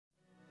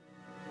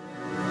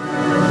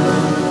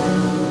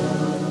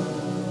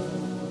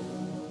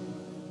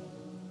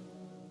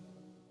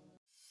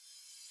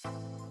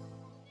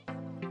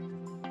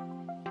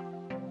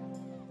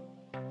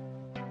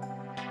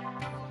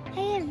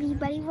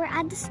we're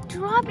at the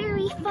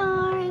strawberry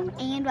farm,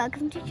 and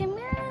welcome to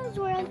Shamiru's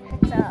world.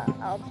 It's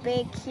a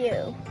big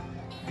queue.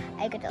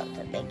 I could tell it's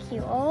a big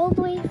queue all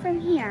the way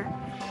from here.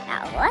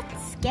 Now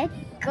let's get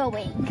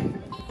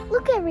going.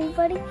 Look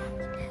everybody,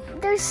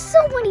 there's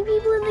so many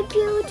people in the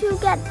queue to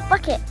get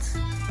buckets.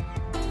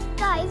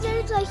 Guys,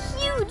 there's a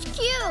huge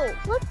queue.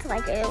 Looks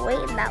like I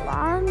wait in that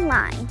long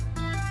line.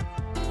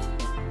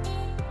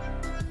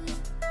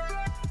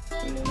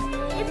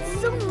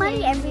 It's so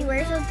muddy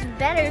everywhere, so it's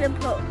better to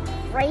put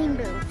rain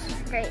boots,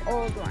 great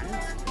old ones.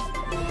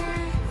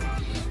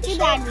 Too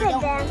bad we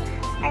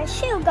don't. Our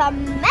shoe got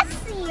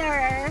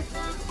messier.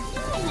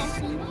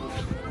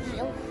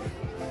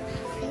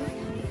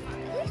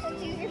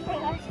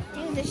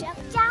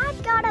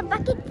 Dad got a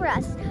bucket for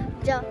us.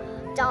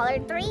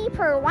 $3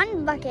 per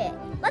one bucket.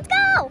 Let's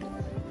go!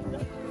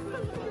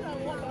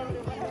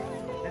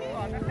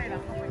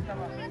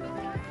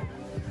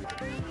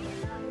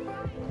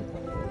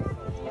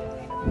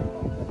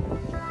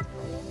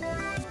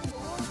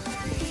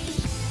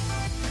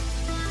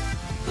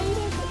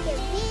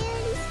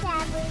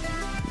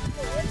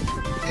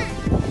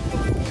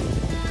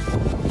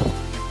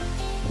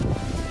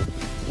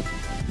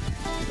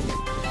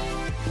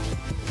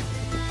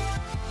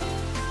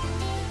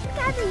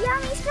 The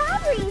yummy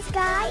strawberries,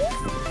 guys.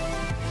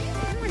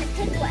 I want to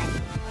pick one.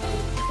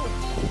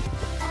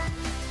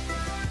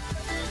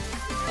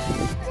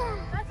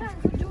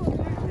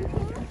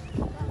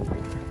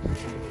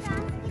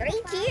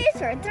 3 cheers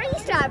for 3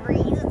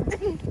 strawberries.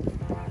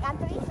 Got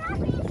 3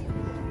 strawberries.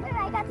 I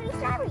got 3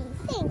 strawberries.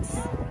 Thanks.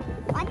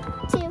 1,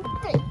 2,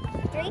 3.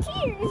 3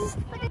 cheers.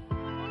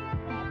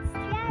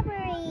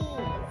 Strawberries.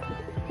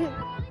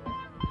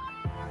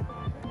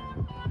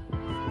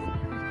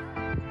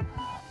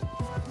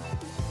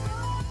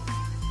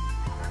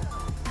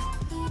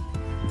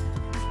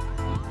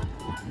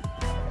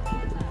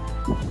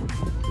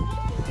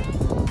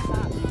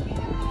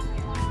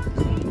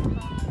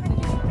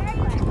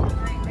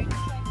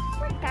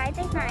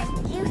 I find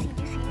juicy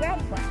red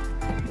one.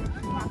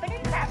 Drop it in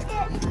the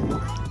basket.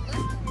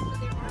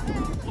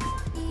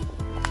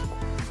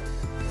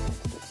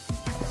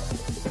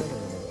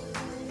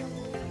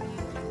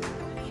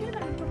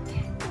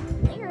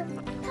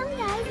 Come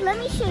guys, let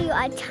me show you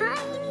a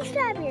tiny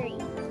strawberry.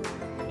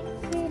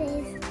 Here it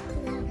is.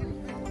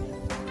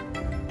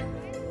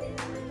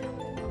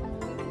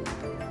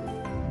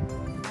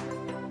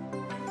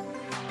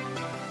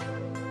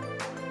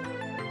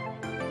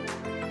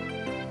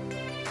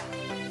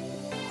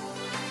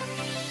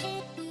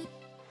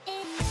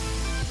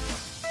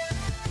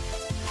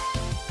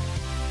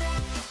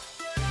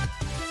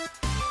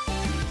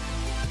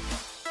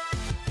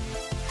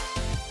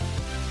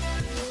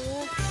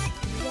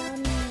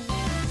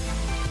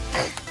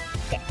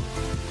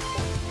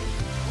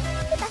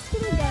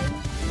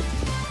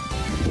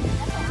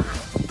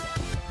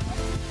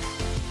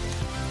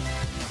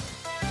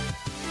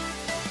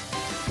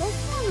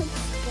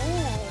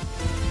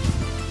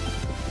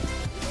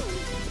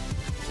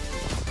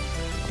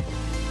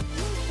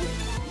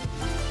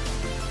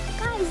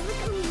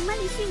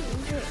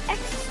 They're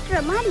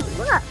extra muddy,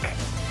 look.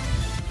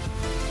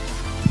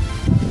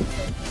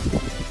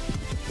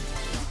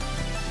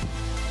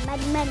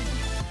 Muddy.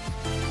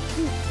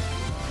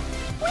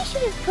 We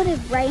should have put in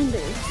rain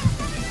boots.